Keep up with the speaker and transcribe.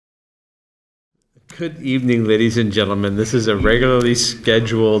Good evening, ladies and gentlemen. This is a regularly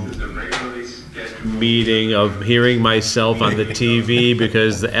scheduled meeting of hearing myself on the TV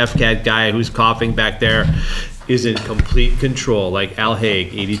because the FCAT guy who's coughing back there is in complete control, like Al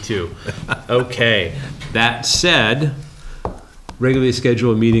Haig, 82. Okay, that said, regularly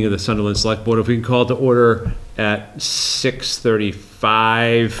scheduled meeting of the Sunderland Selectboard. If we can call it to order at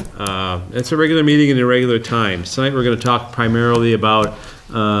 6:35. It's a regular meeting in irregular times. Tonight we're going to talk primarily about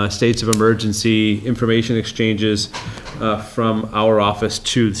states of emergency information exchanges from our office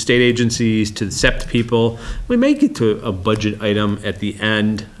to the state agencies, to the SEPT people. We may get to a budget item at the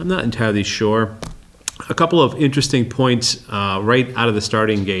end. I'm not entirely sure. A couple of interesting points right out of the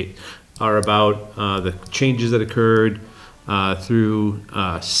starting gate are about the changes that occurred through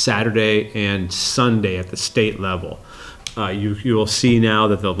Saturday and Sunday at the state level. You will see now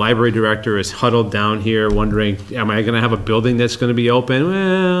that the library director is huddled down here wondering, am I going to have a building that's going to be open?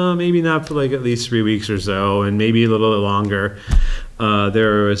 Well, maybe not for like at least 3 weeks or so, and maybe a little longer.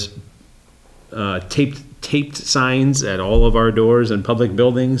 There was taped signs at all of our doors and public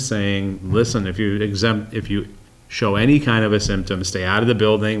buildings saying, listen, if you show any kind of a symptom, stay out of the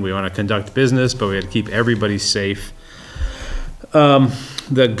building. We want to conduct business, but we have to keep everybody safe.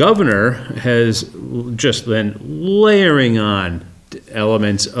 The governor has just been layering on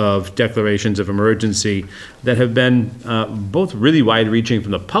elements of declarations of emergency that have been both really wide-reaching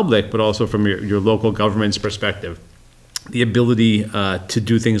from the public, but also from your local government's perspective. The ability to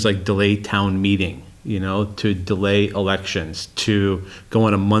do things like delay town meeting, to delay elections, to go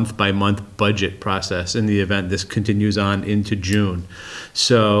on a month-by-month budget process in the event this continues on into June.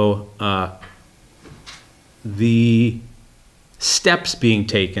 So the steps being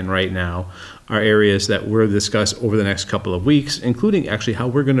taken right now are areas that we'll discuss over the next couple of weeks, including actually how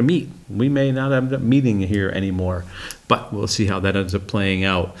we're going to meet. We may not end up meeting here anymore, but we'll see how that ends up playing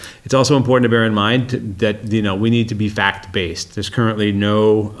out. It's also important to bear in mind that we need to be fact-based. There's currently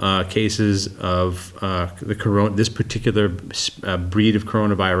no cases of this particular breed of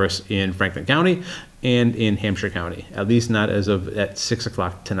coronavirus in Franklin County and in Hampshire County, at least not as of at 6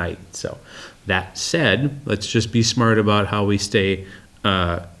 o'clock tonight. So that said, let's just be smart about how we stay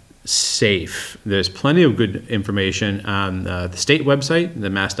safe. There's plenty of good information on the state website,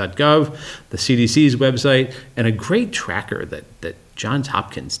 the mass.gov, the CDC's website, and a great tracker that Johns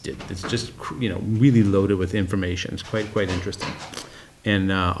Hopkins did. It's just really loaded with information. It's quite interesting.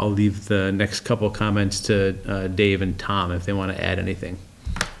 And I'll leave the next couple comments to Dave and Tom if they want to add anything.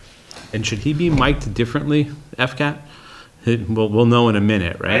 And should he be mic'd differently, FCAT? We'll know in a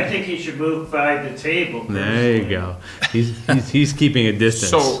minute, right? I think he should move by the table. There you go. He's keeping a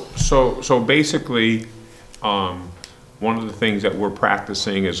distance. So basically, one of the things that we're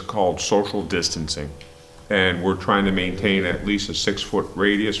practicing is called social distancing, and we're trying to maintain at least a 6-foot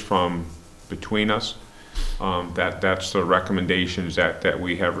radius from between us. That's the recommendations that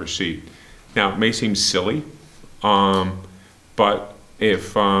we have received. Now, it may seem silly, but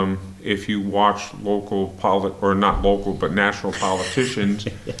if you watch local or not local but national politicians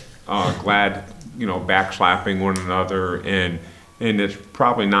backslapping one another, and it's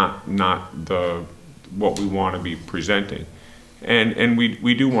probably not what we want to be presenting, and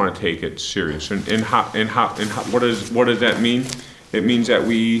we do want to take it serious. And what does that mean? It means that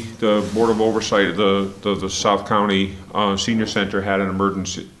the Board of Oversight of the South County Senior Center had an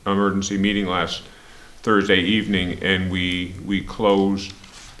emergency meeting last Thursday evening, and we closed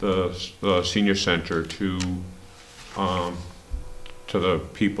the senior center to the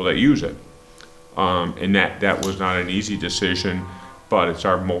people that use it, and that was not an easy decision, but it's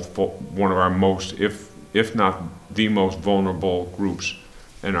one of our most, if not the most vulnerable groups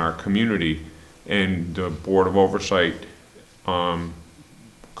in our community, and the Board of Oversight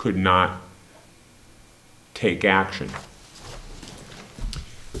could not take action.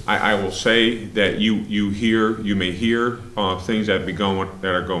 I will say that you may hear things that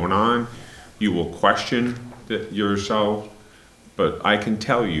are going on. You will question yourself, but I can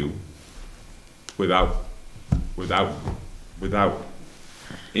tell you, without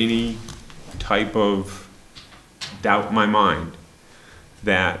any type of doubt in my mind,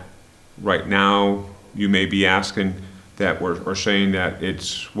 that right now you may be asking that we're saying that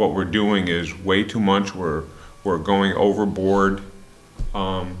what we're doing is way too much. We're going overboard.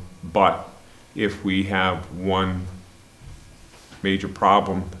 But if we have one major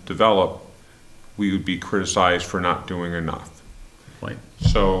problem develop, we would be criticized for not doing enough. Right.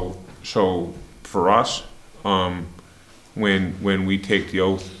 So for us, when we take the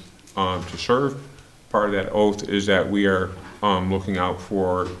oath to serve, part of that oath is that we are looking out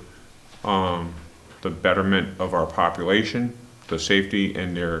for the betterment of our population, the safety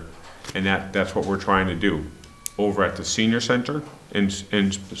and their And that's what we're trying to do. Over at the senior center, and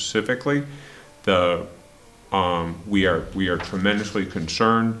specifically, we are tremendously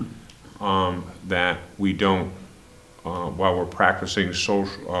concerned that we don't, while we're practicing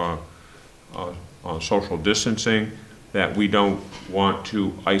social distancing, that we don't want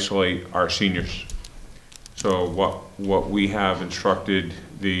to isolate our seniors. So what we have instructed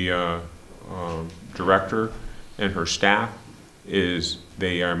the director and her staff is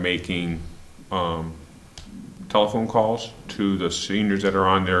they are making telephone calls to the seniors that are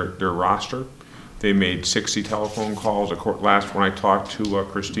on their roster. They made 60 telephone calls. Last when I talked to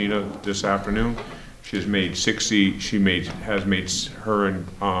Christina this afternoon, she has made 60. Her and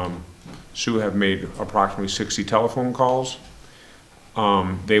Sue have made approximately 60 telephone calls.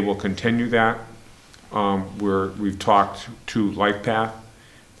 They will continue that. We've talked to LifePath.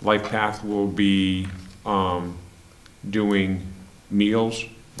 LifePath will be doing meals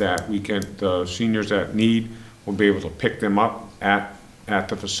that the seniors that need will be able to pick them up at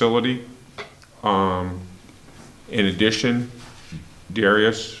the facility. In addition,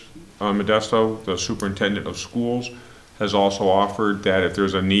 Darius Modesto, the superintendent of schools, has also offered that if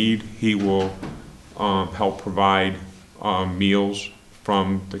there's a need, he will help provide meals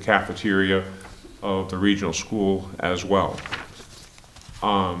from the cafeteria of the regional school as well.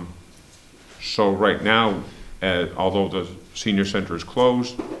 So right now, although the senior center is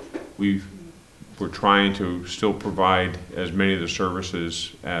closed, we're trying to still provide as many of the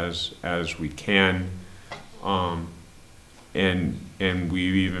services as we can, and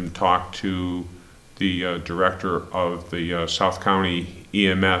we've even talked to the director of the South County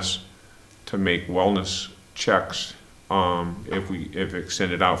EMS to make wellness checks if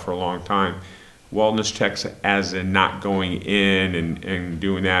extended out for a long time. Wellness checks as in not going in and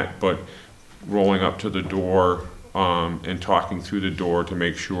doing that, but rolling up to the door and talking through the door to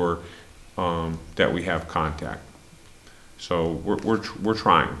make sure that we have contact. So we're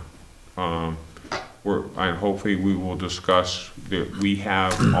trying. And hopefully we will discuss that we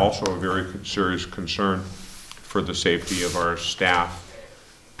have also a very serious concern for the safety of our staff,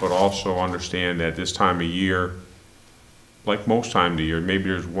 but also understand that this time of year, like most time of the year, maybe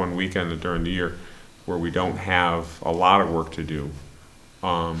there's one weekend during the year where we don't have a lot of work to do,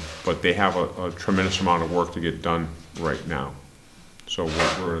 but they have a tremendous amount of work to get done right now. So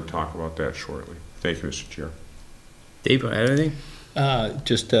we're going to talk about that shortly. Thank you, Mr. Chair. Dave, add anything?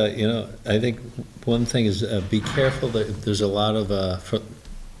 I think one thing is be careful that there's a lot of,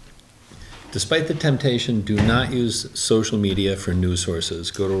 despite the temptation, do not use social media for news sources.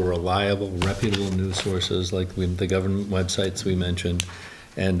 Go to reliable, reputable news sources like the government websites we mentioned.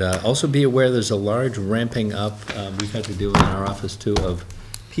 And also be aware there's a large ramping up, we've had to deal with in our office too, of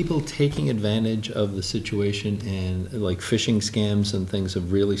people taking advantage of the situation, and like phishing scams and things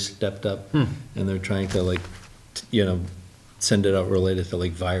have really stepped up, and they're trying to send it out related to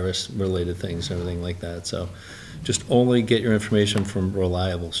like virus related things and everything like that. So just only get your information from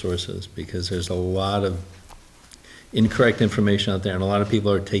reliable sources, because there's a lot of incorrect information out there, and a lot of people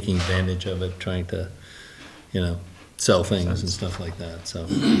are taking advantage of it, trying to, sell things and stuff like that. So,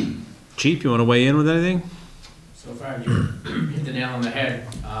 Chief, you want to weigh in with anything? So far, you hit the nail on the head.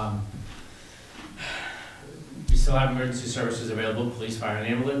 We still have emergency services available, police, fire, and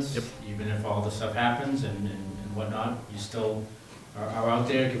ambulance. Yep. Even if all this stuff happens and whatnot, you still are out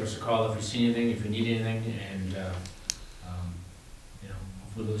there. Give us a call if you see anything, if you need anything, and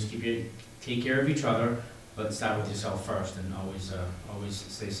hopefully we'll just take care of each other, but start with yourself first, and always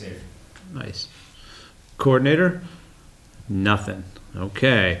stay safe. Nice. Coordinator? Nothing.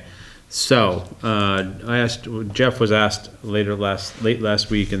 Okay. So Jeff was asked late last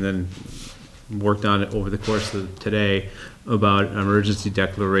week, and then worked on it over the course of today about an emergency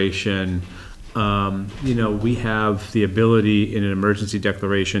declaration. We have the ability in an emergency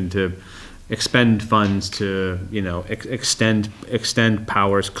declaration to expend funds, to extend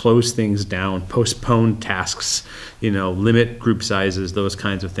powers, close things down, postpone tasks, limit group sizes, those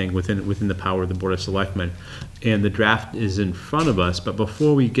kinds of things within the power of the Board of Selectmen. And the draft is in front of us, but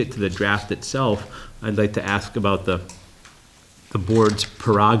before we get to the draft itself, I'd like to ask about the board's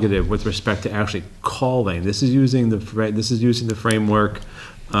prerogative with respect to actually calling. This is using the framework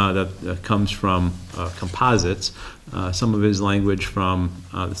that comes from composites. Some of it is language from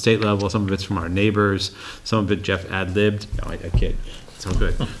the state level, some of it's from our neighbors, some of it Jeff ad-libbed. No, I kid. It's all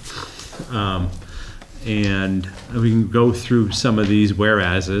good. And we can go through some of these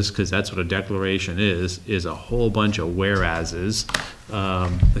whereases, because that's what a declaration is a whole bunch of whereases.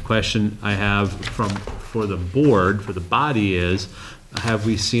 The question I have for the board, for the body, is have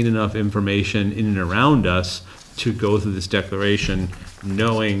we seen enough information in and around us to go through this declaration,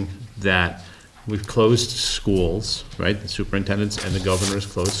 knowing that we've closed schools, right? The superintendents and the governors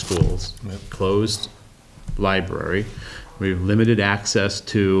closed schools, closed library. We've limited access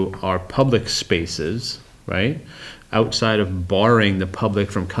to our public spaces, right? Outside of barring the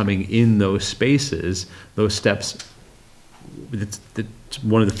public from coming in those spaces, those steps, it's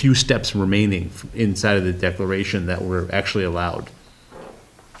one of the few steps remaining inside of the declaration that were actually allowed.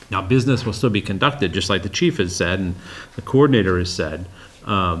 Now, business will still be conducted, just like the chief has said and the coordinator has said.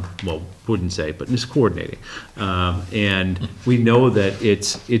 Well, wouldn't say, but it's coordinating. And we know that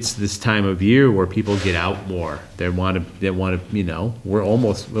it's this time of year where people get out more. They want to, you know, we're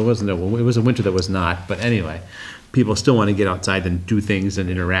almost, it was a winter that was not, but anyway, people still want to get outside and do things and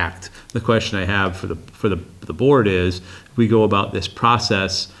interact. The question I have for the board is, if we go about this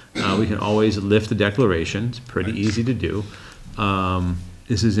process, we can always lift the declaration. It's pretty easy to do.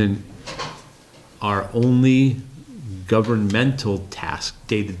 This is in our only governmental task,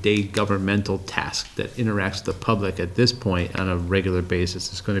 day-to-day governmental task that interacts with the public at this point on a regular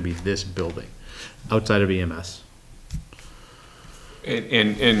basis. It's going to be this building, outside of EMS.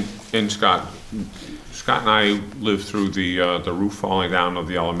 And Scott and I lived through the roof falling down of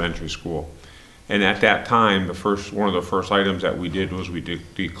the elementary school, and at that time, one of the first items that we did was we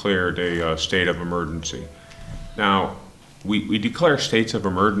declared a state of emergency. Now, we declare states of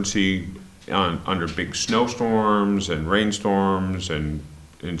emergency under big snowstorms and rainstorms and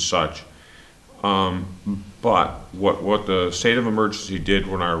such. But what the state of emergency did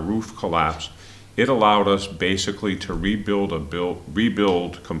when our roof collapsed, it allowed us basically to rebuild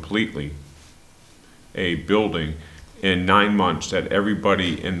completely a building in 9 months that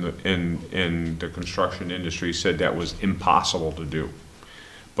everybody in the construction industry said that was impossible to do.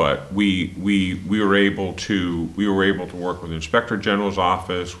 But we were able to work with the Inspector General's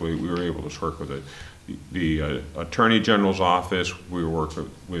office. We were able to work with the Attorney General's office. We worked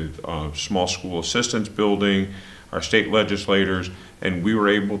with small school assistance building, our state legislators, and we were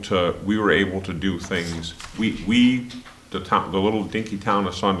able to do things. The little dinky town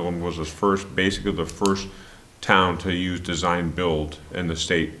of Sunderland was basically the first town to use design build in the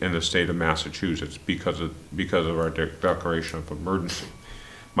state of Massachusetts because of our declaration of emergency.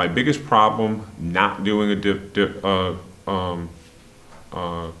 My biggest problem not doing a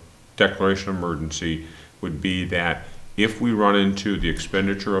declaration of emergency would be that if we run into the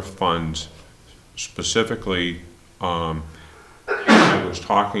expenditure of funds, specifically, I was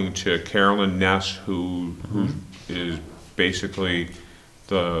talking to Carolyn Ness, who is basically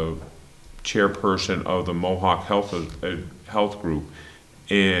the chairperson of the Mohawk Health Group,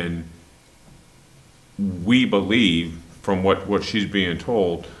 and we believe, from what she's being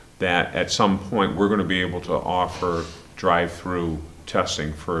told, that at some point we're going to be able to offer drive-through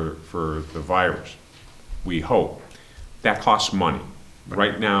testing for the virus. We hope. That costs money.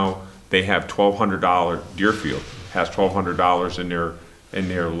 Right now they have $1,200. Deerfield has $1,200 in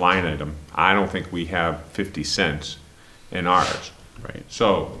their line item. I don't think we have 50 cents in ours. Right.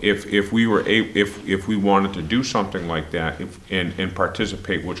 So if we wanted to do something like that and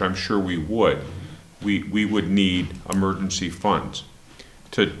participate, which I'm sure we would need emergency funds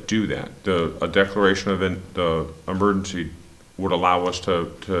to do that. A declaration of the emergency would allow us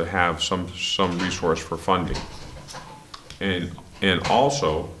to have some resource for funding, and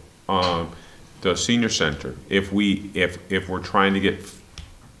also the senior center. If we're trying to get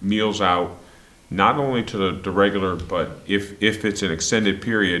meals out, not only to the regular, but if it's an extended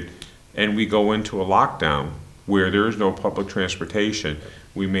period and we go into a lockdown where there is no public transportation,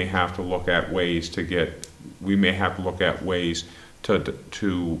 we may have to look at ways to get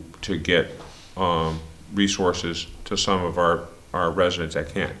resources to some of our residents that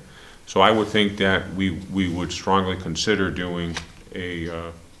can't. So I would think that we would strongly consider doing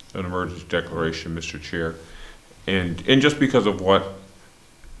an emergency declaration, Mr. Chair, and just because of what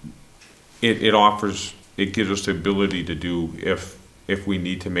it offers, it gives us the ability to do if we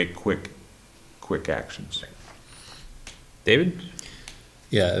need to make quick actions. David?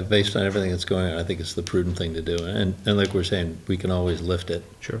 Yeah, based on everything that's going on, I think it's the prudent thing to do. And like we're saying, we can always lift it.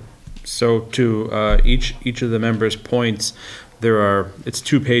 Sure. So to each of the members' points, it's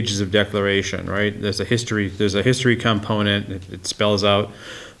 2 pages of declaration, right? There's a history component. It spells out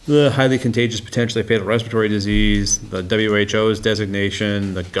the highly contagious, potentially fatal respiratory disease, the WHO's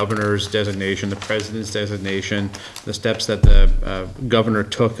designation, the governor's designation, the president's designation, the steps that the governor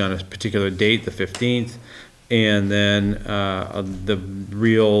took on a particular date, the 15th, and then the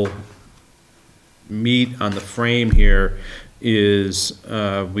real meat on the frame here is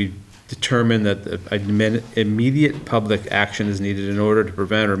we determine that the immediate public action is needed in order to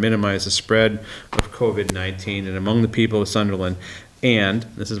prevent or minimize the spread of COVID-19 and among the people of Sunderland, And,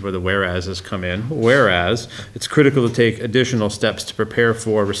 this is where the whereases come in, whereas it's critical to take additional steps to prepare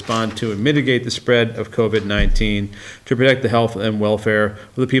for, respond to, and mitigate the spread of COVID-19 to protect the health and welfare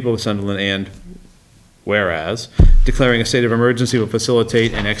of the people of Sunderland, and whereas declaring a state of emergency will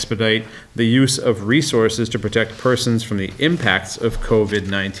facilitate and expedite the use of resources to protect persons from the impacts of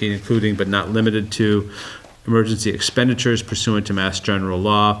COVID-19, including but not limited to emergency expenditures pursuant to Mass General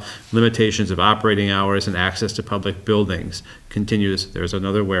Law, limitations of operating hours, and access to public buildings. Continues, there's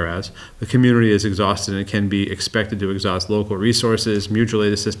another whereas. The community is exhausted and can be expected to exhaust local resources, mutual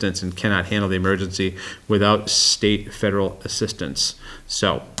aid assistance, and cannot handle the emergency without state, federal assistance.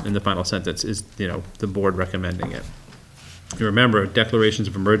 So, in the final sentence is, the board recommending it. You remember, declarations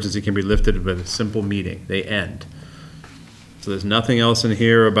of emergency can be lifted with a simple meeting. They end. So there's nothing else in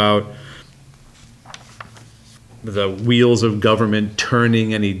here about the wheels of government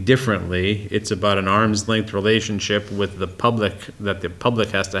turning any differently. It's about an arm's length relationship with the public that the public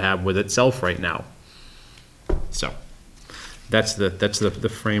has to have with itself right now. So that's the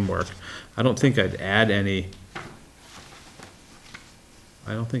framework. I don't think I'd add any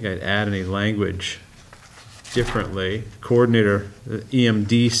language differently. Coordinator, the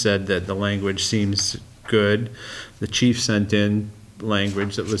EMD said that the language seems good. The chief sent in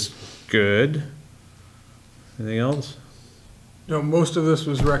language that was good. Anything else? No, most of this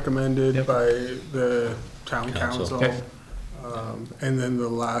was recommended by the town council. Okay. And then the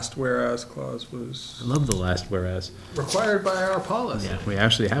last whereas clause was I love the last whereas. required by our policy. Yeah, we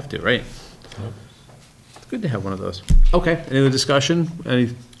actually have to, right? It's good to have one of those. Okay, any other discussion?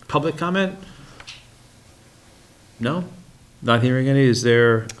 Any public comment? No? Not hearing any? Is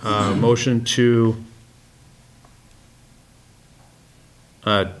there a motion to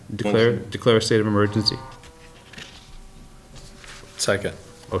declare a state of emergency? Second.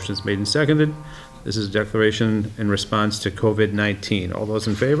 Motion's made and seconded. This is a declaration in response to COVID-19. All those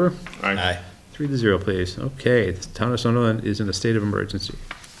in favor? Aye. 3-0, please. Okay, the town of Sunderland is in a state of emergency.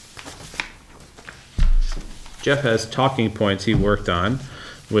 Jeff has talking points he worked on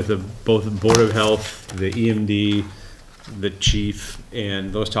with both the Board of Health, the EMD, the chief,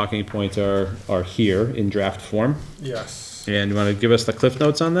 and those talking points are here in draft form. Yes. And you want to give us the cliff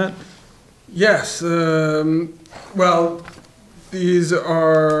notes on that? Yes, well, these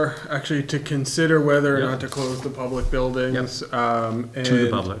are actually to consider whether or Yep. not to close the public buildings. To the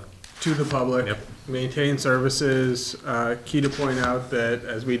public. To the public. Yep. Maintain services. Key to point out that,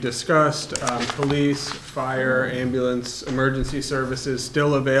 as we discussed, police, fire, ambulance, emergency services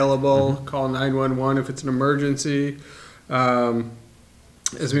still available. Mm-hmm. Call 911 if it's an emergency.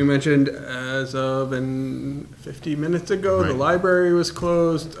 As we mentioned, as of 50 minutes ago, the Right. library was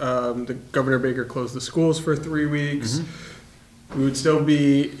closed. The Governor Baker closed the schools for 3 weeks. Mm-hmm. We would still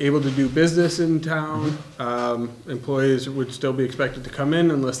be able to do business in town. Employees would still be expected to come in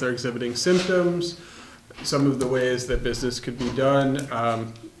unless they're exhibiting symptoms. Some of the ways that business could be done,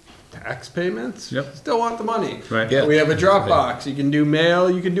 tax payments. Yep. Still want the money. Right. Yeah. We have a Dropbox. You can do mail.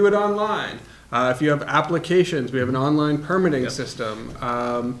 You can do it online. If you have applications, we have an online permitting Yep. system.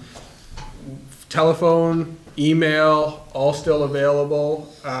 Telephone, email, all still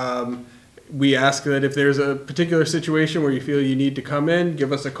available. We ask that if there's a particular situation where you feel you need to come in,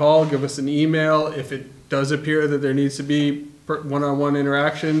 give us a call, give us an email. If it does appear that there needs to be one-on-one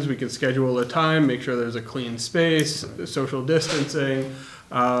interactions, we can schedule a time, make sure there's a clean space, social distancing,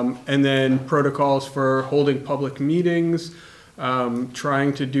 and then protocols for holding public meetings,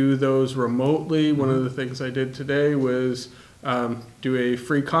 trying to do those remotely. One of the things I did today was do a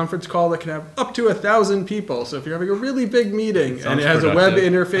free conference call that can have up to 1,000 people. So if you're having a really big meeting and it has a web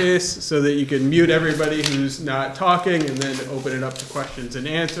interface so that you can mute everybody who's not talking and then open it up to questions and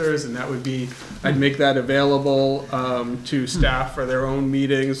answers, and that would be, I'd make that available to staff for their own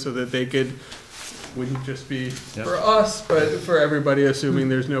meetings so that they wouldn't just be for us, but for everybody, assuming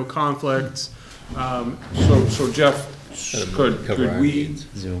there's no conflicts. So Jeff, could we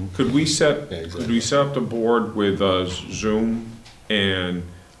Zoom. could we set Yeah, exactly. could we set up the board with Zoom and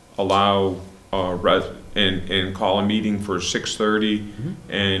allow and call a meeting for 6:30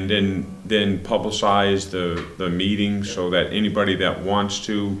 and then publicize the meeting so that anybody that wants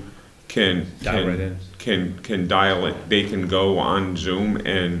to can Dial right in. can dial it. They can go on Zoom,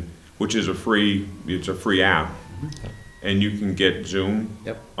 and which is a free app, and you can get Zoom.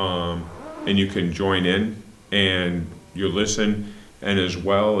 Yep. And you can join in and you listen, and as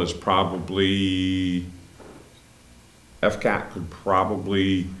well as probably FCAT could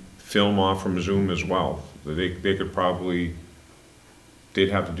probably film off from Zoom as well. They could probably, they'd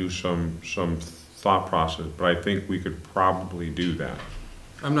have to do some thought process, but I think we could probably do that.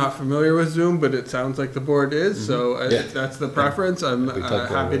 I'm not familiar with Zoom, but it sounds like the board is, so Yeah. if that's the preference, I'm We talked about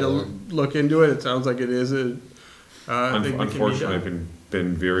happy it to earlier. look into it. It sounds like it is a thing that can be Unfortunately, I've done.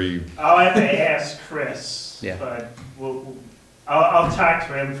 been very, I'll have to ask Chris, Yeah. but I'll talk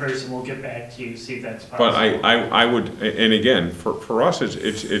to him first and we'll get back to you, see if that's possible. but I would, and again, for us,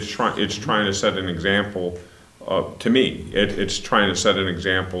 it's trying to set an example, to me, it's trying to set an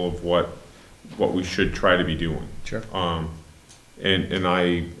example of what we should try to be doing. Sure. And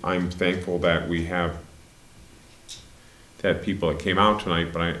I'm thankful that we have people that came out tonight,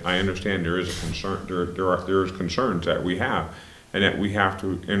 but I understand there is a concern, there is concerns that we have, and that we have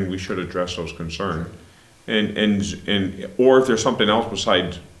to, and we should address those concerns. And or if there's something else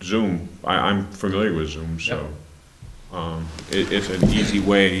besides Zoom, I'm familiar with Zoom, so it's an easy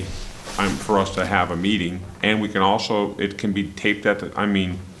way for us to have a meeting, and we can also, it can be taped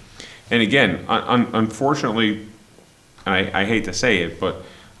and again, unfortunately, I hate to say it, but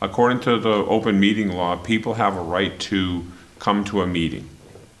according to the open meeting law, people have a right to come to a meeting.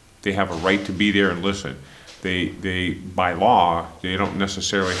 They have a right to be there and listen. They by law, they don't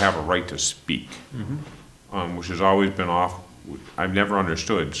necessarily have a right to speak, which has always been I've never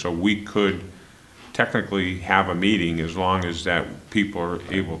understood. So we could technically have a meeting as long as that people are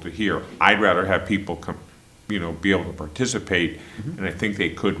able to hear. I'd rather have people come, be able to participate, and I think they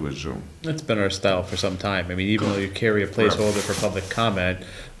could with Zoom. That's been our style for some time. I mean, even though you carry a placeholder for public comment,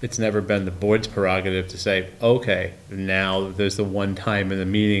 it's never been the board's prerogative to say, okay, now there's the one time in the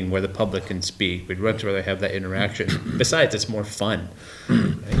meeting where the public can speak. We'd much rather have that interaction. Besides, it's more fun, right?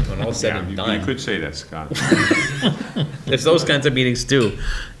 When all said and You done. could say that, Scott. There's those kinds of meetings too.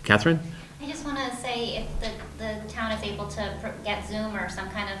 Catherine? I just want to say if the town is able to get Zoom or some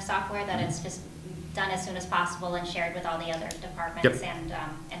kind of software, that it's just done as soon as possible and shared with all the other departments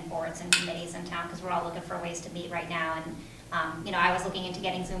and boards and committees in town, because we're all looking for ways to meet right now. And I was looking into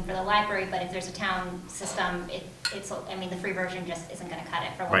getting Zoom for the library, but if there's a town system, the free version just isn't going to cut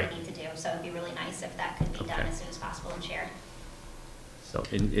it for what we need to do. So it'd be really nice if that could be done as soon as possible and shared. So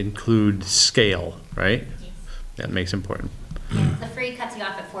include scale, right? Yes. That makes important. The free cuts you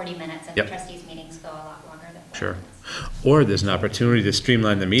off at 40 minutes, and the trustees' meetings go a lot longer than 40 Sure. minutes. Or there's an opportunity to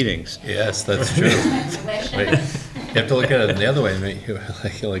streamline the meetings. Yes, that's true. I wish. Right. You have to look at it the other way,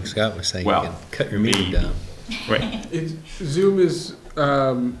 like Scott was saying, you Well, can cut your meeting down. Right. Zoom is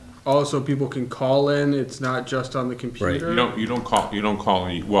also people can call in. It's not just on the computer. You don't call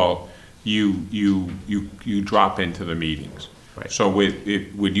any, well, you drop into the meetings. Right. So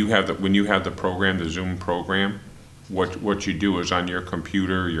when you have the program, the Zoom program, what you do is on your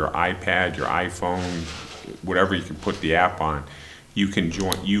computer, your iPad, your iPhone, whatever you can put the app on, you can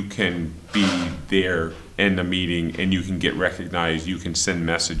be there in the meeting, and you can get recognized. You can send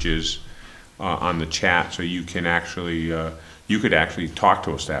messages on the chat, so you can actually you could actually talk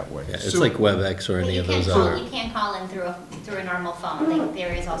to us that way. Yeah, it's like WebEx or any of those other. You can't call in through a normal phone.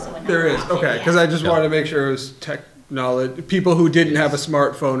 There is also a number There is, option, okay, because I just wanted to make sure it was technology. People who didn't have a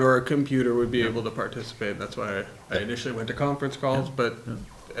smartphone or a computer would be able to participate. That's why I initially went to conference calls, but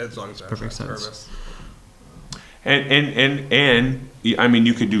as long as that's Perfect not sense. service. And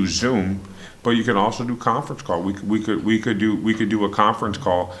you could do Zoom, but you can also do conference call. We could do a conference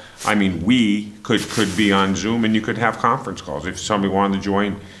call. We could be on Zoom, and you could have conference calls if somebody wanted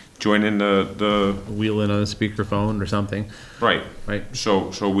to join in the Wheel in on a speakerphone or something. right. Right.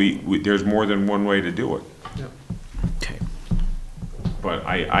 So we there's more than one way to do it. Yep. Okay. But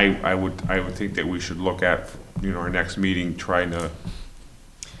I would think that we should look at our next meeting, trying to.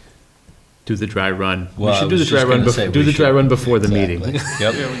 Do the dry run. Well, We should I do the was dry just run. gonna say Do we the dry should. run before the Exactly. meeting,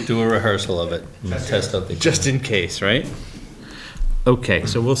 Yep, do a rehearsal of it, and test out the. just in case, right? Okay,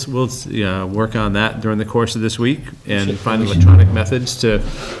 so we'll work on that during the course of this week and find electronic methods to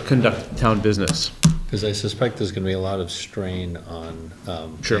conduct town business. Because I suspect there's gonna be a lot of strain on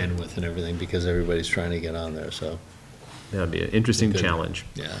Sure. bandwidth and everything, because everybody's trying to get on there, so, That'll be an interesting Good. challenge.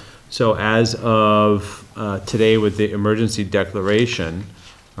 yeah. So as of today with the emergency declaration,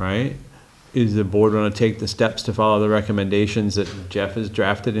 right, is the board going to take the steps to follow the recommendations that Jeff has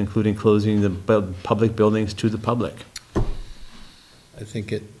drafted, including closing the public buildings to the public? I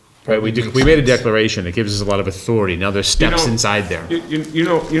think it. Right, we made a declaration. It gives us a lot of authority. Now there's steps inside there. You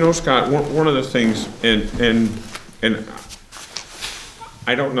know, Scott, one of the things, and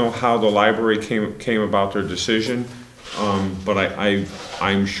I don't know how the library came about their decision, but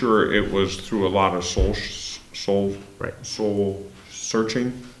I'm sure it was through a lot of soul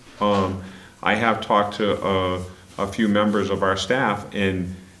searching. I have talked to a few members of our staff,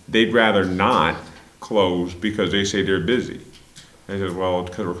 and they'd rather not close because they say they're busy. I said, well,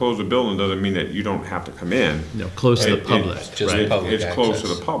 because we're closed the building doesn't mean that you don't have to come in. No, close to the It- public. just right. public It's close to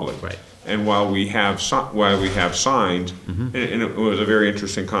access. the public. Right. And while we have signs, and it was a very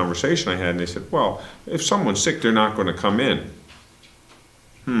interesting conversation I had, and they said, well, if someone's sick, they're not gonna come in.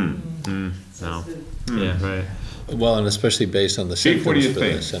 No. Yeah, right. Well, and especially based on the Chief, what do symptoms you for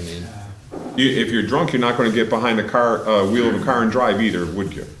think? this, I mean, If you're drunk, you're not gonna get behind the wheel of a car and drive either,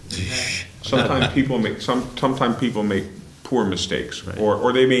 would you? Sometimes people make poor mistakes,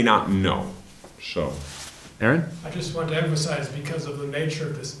 or they may not know, so. Aaron? I just want to emphasize, because of the nature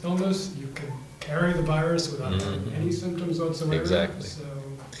of this illness, you can carry the virus without having any symptoms whatsoever. Exactly. So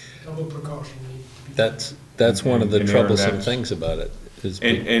double precaution need to be. that's one of the And Aaron, troublesome that's- things about it. Is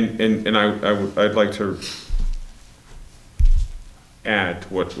And I'd like to add to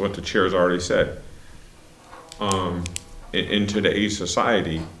what the chair's already said. In today's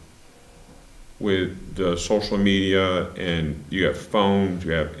society, with the social media, and you have phones,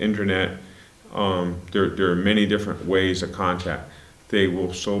 you have internet, there are many different ways of contact. They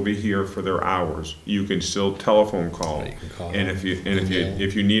will still be here for their hours. You can still telephone call. Right, you can call And them,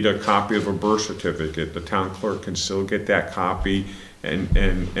 if you need a copy of a birth certificate, the town clerk can still get that copy and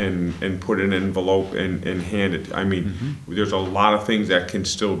put in an envelope and hand it. I mean, there's a lot of things that can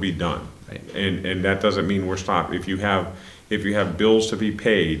still be done. Right. And that doesn't mean we're stopped. If you have bills to be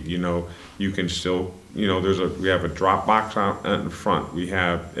paid, you can still, we have a drop box out in front. We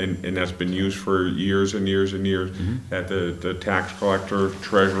have, and that's been used for years and years and years, that the tax collector,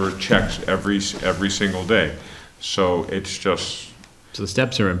 treasurer checks every single day. So it's just, So the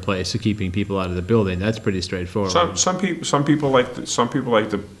steps are in place to keeping people out of the building. That's pretty straightforward. some people like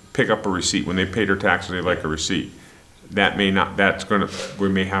to pick up a receipt when they pay their taxes. They like a receipt. That may not. That's gonna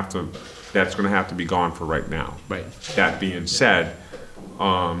have to be gone for right now. Right. That being said,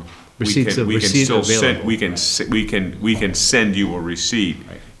 Receipts we can still send available. we can send you a receipt.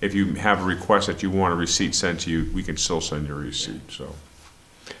 Right. If you have a request that you want a receipt sent to you, we can still send you a receipt. So,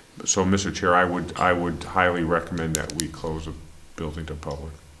 Mr. Chair, I would highly recommend that we close the building to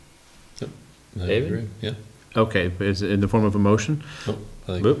public. I David? agree, yeah. Okay, is it in the form of a motion? Oh,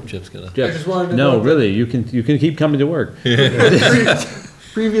 I Whoop. think Jeff's gonna. Jeff? just wanted to No, note that- really, you can keep coming to work.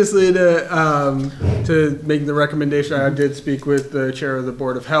 Previously to make the recommendation, I did speak with the chair of the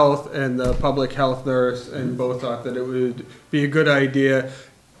Board of Health and the public health nurse, and both thought that it would be a good idea.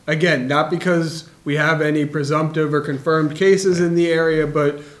 Again, not because we have any presumptive or confirmed cases in the area,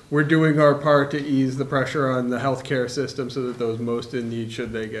 but we're doing our part to ease the pressure on the healthcare system so that those most in need,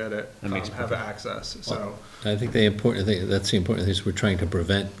 should they get it, That makes have access. So. I think that's the important thing, is we're trying to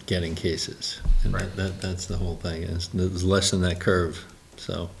prevent getting cases. And that's the whole thing, is lessen that curve,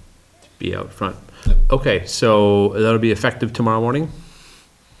 so. Be out front. Yep. Okay, so that'll be effective tomorrow morning?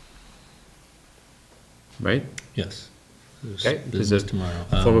 Right? Yes. There's Okay, business is it tomorrow.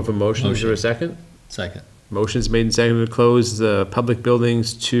 Form of a motion, is there a motion. second? Second. Motion's made and seconded to close the public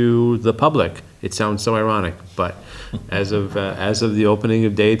buildings to the public. It sounds so ironic, but as of the opening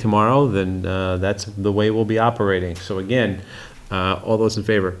of day tomorrow, then that's the way we'll be operating. So again, all those in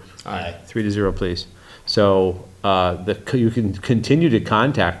favor? Aye. 3-0, please. So you can continue to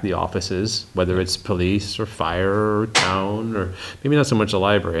contact the offices, whether it's police or fire or town, or maybe not so much the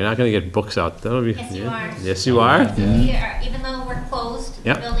library. You're not going to get books out. That'll be, Yes, you are. Yes, you are? We are, even though we're closed, the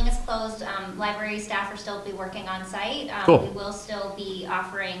Yep. building is closed, library staff are still be working on site. Cool. We will still be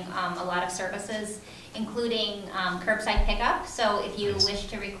offering a lot of services, including curbside pickup. So if you wish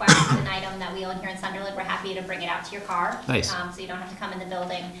to request an item that we own here in Sunderland, we're happy to bring it out to your car. Nice. So you don't have to come in the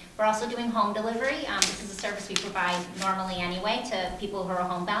building. We're also doing home delivery. This is a service we provide normally anyway to people who are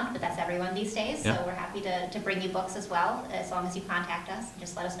homebound, but that's everyone these days. Yeah. So we're happy to bring you books as well, as long as you contact us.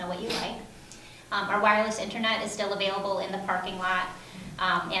 Just let us know what you like. Our wireless internet is still available in the parking lot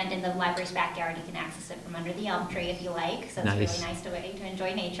and in the library's backyard. You can access it from under the elm tree if you like. So it's a Nice. really nice way to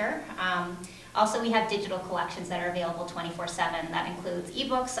enjoy nature. Also, we have digital collections that are available 24/7. That includes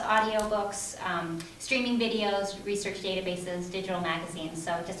ebooks, audiobooks, streaming videos, research databases, digital magazines.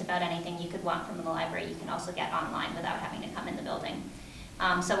 So just about anything you could want from the library, you can also get online without having to come in the building.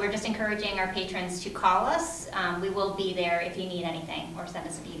 So we're just encouraging our patrons to call us. We will be there if you need anything, or send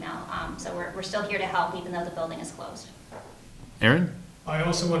us an email. So we're still here to help, even though the building is closed. Aaron? I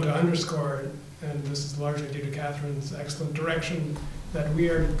also want to underscore, and this is largely due to Catherine's excellent direction, that we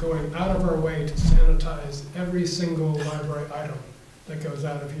are going out of our way to sanitize every single library item that goes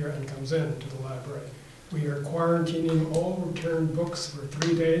out of here and comes into the library. We are quarantining all returned books for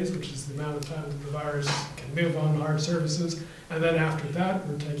 3 days, which is the amount of time that the virus can live on hard surfaces. And then after that,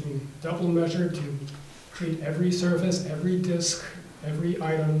 we're taking double measure to treat every surface, every disc, every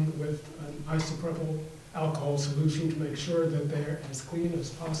item with an isopropyl alcohol solution to make sure that they're as clean as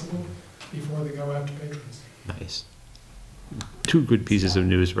possible before they go out to patrons. Nice. Two good pieces of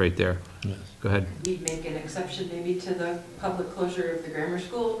news right there. Yes. Go ahead. We'd make an exception maybe to the public closure of the grammar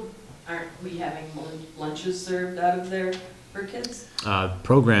school. Aren't we having lunches served out of there for kids?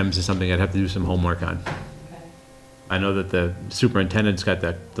 Programs is something I'd have to do some homework on. Okay. I know that the superintendent's got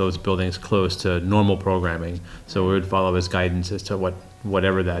those buildings closed to normal programming, so we would follow his guidance as to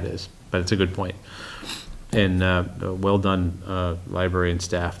whatever that is. But it's a good point. And well done, library and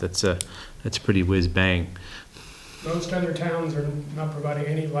staff. That's pretty whiz bang. Most other towns are not providing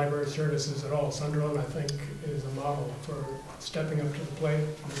any library services at all. Sunderland, I think, is a model for stepping up to the plate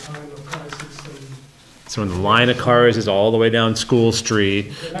in a time of crisis. So when the line of cars is all the way down School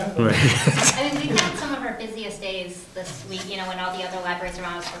Street. I mean, we've had some of our busiest days this week, you know, when all the other libraries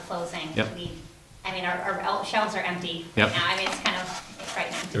around us were closing. Yep. I mean, our shelves are empty Yep. right now. I mean, it's kind of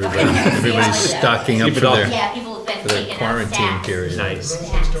frightening. Everybody's stocking up Keep it for up. their, Yeah, people have been for their taking out quarantine stacks. period. Nice.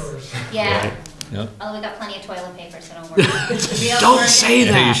 Grocery stores. Yeah. Right. Yep. Although we got plenty of toilet paper, so don't worry. Don't say Yeah,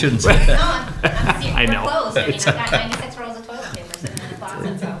 you that. shouldn't say that. No, I'm serious. I We're know. closed. I mean, I've got 96 rolls of toilet paper sitting in the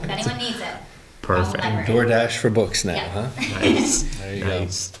closet, so if anyone needs it. Perfect. call the library. DoorDash for books now, Yeah. huh? Nice. There you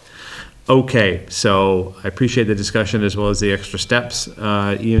Nice. Okay, so I appreciate the discussion as well as the extra steps.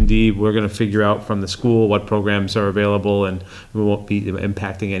 E&D, we're gonna figure out from the school what programs are available, and we won't be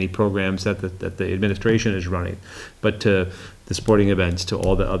impacting any programs that the administration is running. But to the sporting events, to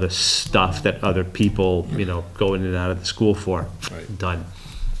all the other stuff that other people, you know, go in and out of the school for. Right. Done.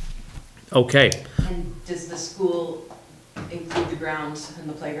 Okay, And does the school include the grounds and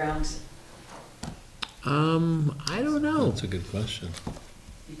the playgrounds? I don't go. know. That's a good question.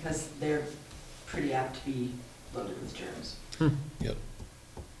 Because they're pretty apt to be loaded with germs. Yep.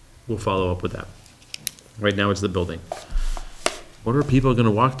 We'll follow up with that. Right now it's the building. What are people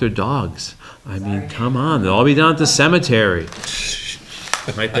gonna walk their dogs? I mean, Sorry. come on, they'll all be down at the cemetery.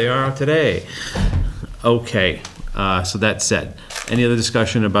 Like they are today. Okay, so that said, any other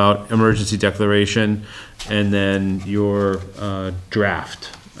discussion about emergency declaration and then your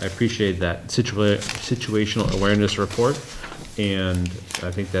draft? I appreciate that situational awareness report, and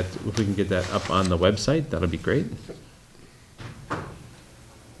I think that if we can get that up on the website, that'll be great.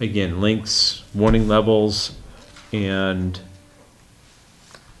 Again, links, warning levels, and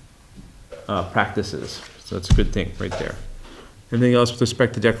practices. So that's a good thing right there. Anything else with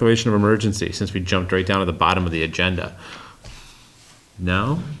respect to declaration of emergency, since we jumped right down to the bottom of the agenda?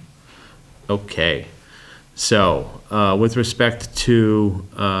 No? Okay. So, with respect to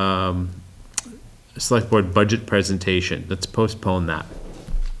select board budget presentation, let's postpone that.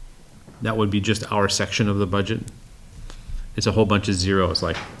 That would be just our section of the budget. It's a whole bunch of zeros,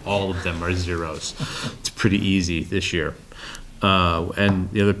 like all of them are zeros. It's pretty easy this year.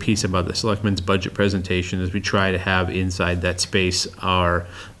 And the other piece about the selectmen's budget presentation is we try to have inside that space our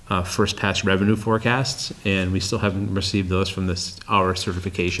first pass revenue forecasts, and we still haven't received those from our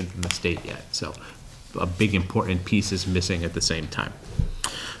certification from the state yet. So a big important piece is missing at the same time.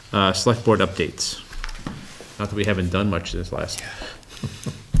 Select board updates. Not that we haven't done much this last.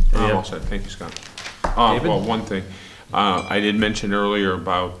 I'm all set, thank you, Scott. David? Well, one thing, I did mention earlier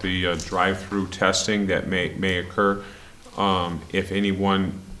about the drive-through testing that may occur. If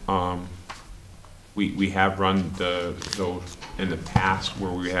anyone, we have run those in the past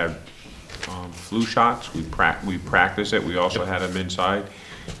where we had flu shots. We practice it. We also had them inside.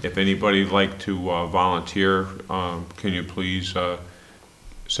 If anybody'd like to volunteer, can you please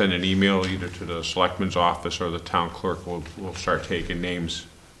send an email either to the selectman's office or the town clerk. We'll start taking names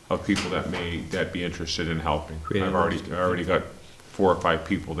of people that be interested in helping. I've already got 4 or 5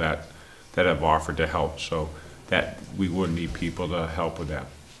 people that have offered to help, so that we would need people to help with that.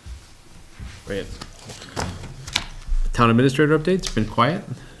 Great. Town administrator updates, been quiet?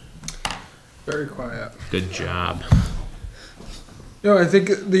 Very quiet. Good job. No, I think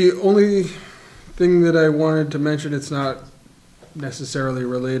the only thing that I wanted to mention, it's not necessarily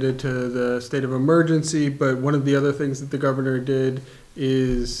related to the state of emergency, but one of the other things that the governor did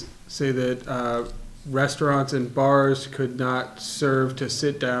is say that restaurants and bars could not serve to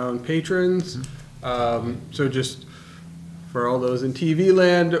sit-down patrons. So just for all those in TV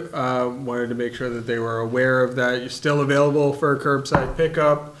land, wanted to make sure that they were aware of that. You're still available for curbside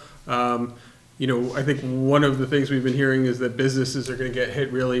pickup. You know, I think one of the things we've been hearing is that businesses are going to get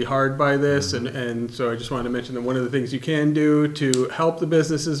hit really hard by this, and so I just wanted to mention that one of the things you can do to help the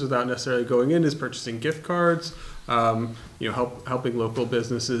businesses without necessarily going in is purchasing gift cards. You know, helping local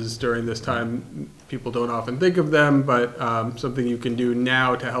businesses during this time. People don't often think of them, but something you can do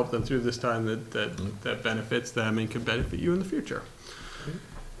now to help them through this time that benefits them and can benefit you in the future.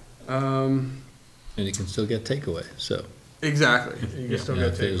 And you can still get takeaway, so. Exactly. You can still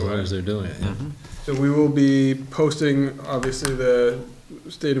get As long as takeaway. they're doing it, yeah. So we will be posting, obviously, the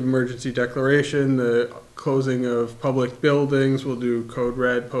state of emergency declaration, the closing of public buildings. We'll do code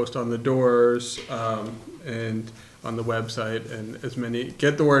red, post on the doors, and on the website, and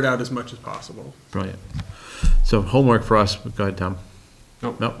get the word out as much as possible. Brilliant. So homework for us, go ahead, Tom.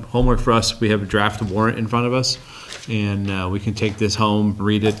 Nope. Nope, homework for us, we have a draft warrant in front of us, and we can take this home,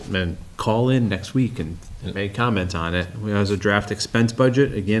 read it, and call in next week and make comments on it. We have a draft expense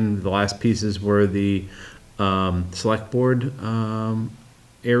budget. Again, the last pieces were the select board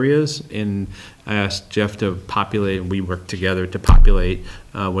areas, and I asked Jeff to populate, and we worked together to populate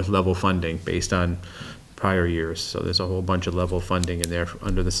with level funding based on prior years. So there's a whole bunch of level funding in there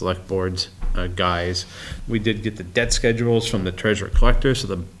under the select board's guise. We did get the debt schedules from the treasurer collector, so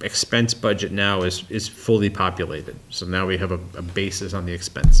the expense budget now is fully populated. So now we have a basis on the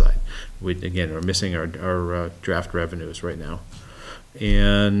expense side. Again, we're missing our draft revenues right now.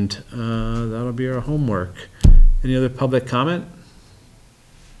 And that'll be our homework. Any other public comment?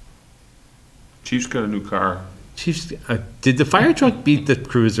 Chief's got a new car. Chiefs, did the fire truck beat the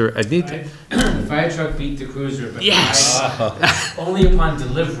cruiser? I need to. The fire truck beat the cruiser, but Yes! only upon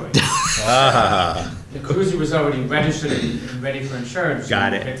delivery. The cruiser was already registered and ready for insurance.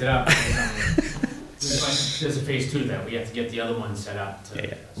 Got so it. we picked it up. There's a phase 2 to that. We have to get the other one set up. So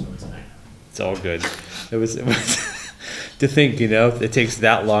it's a nightmare. It's all good. It was to think, it takes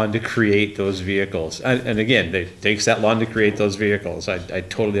that long to create those vehicles. And again, it takes that long to create those vehicles. I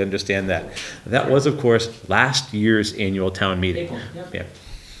totally understand that. That was, of course, last year's annual town meeting. April, yep. Yeah,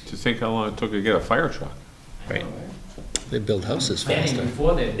 To think how long it took to get a fire truck. right. They build houses Standing faster.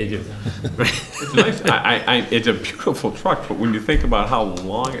 before They do. It's nice. It's a beautiful truck, but when you think about how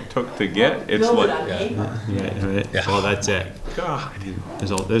long it took to get, it's Build it like, on paper. Right. Well, that's it. God.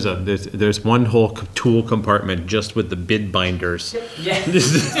 There's one whole tool compartment just with the bid binders. Yeah.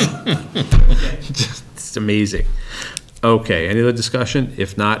 It's amazing. Okay, any other discussion?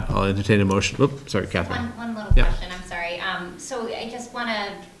 If not, I'll entertain a motion. Oops, sorry, Catherine. One little Yeah. question, I'm sorry. So I just want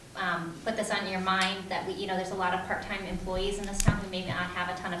to put this on your mind that there's a lot of part-time employees in this town who may not have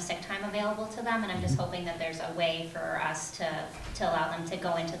a ton of sick time available to them, and I'm just hoping that there's a way for us to allow them to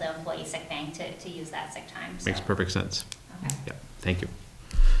go into the employee sick bank to use that sick time. So, Makes perfect sense. okay. Yeah, thank you.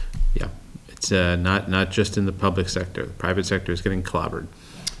 Yeah, it's not just in the public sector. The private sector is getting clobbered.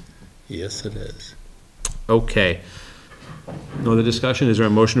 Yes, it is. Okay. No other discussion? Is there a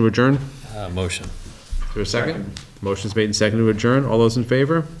motion to adjourn? Motion. Is there a second? Motion's made and seconded to adjourn. All those in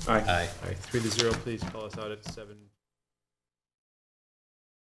favor? Aye. Aye. All right, 3-0, please call us out at 7.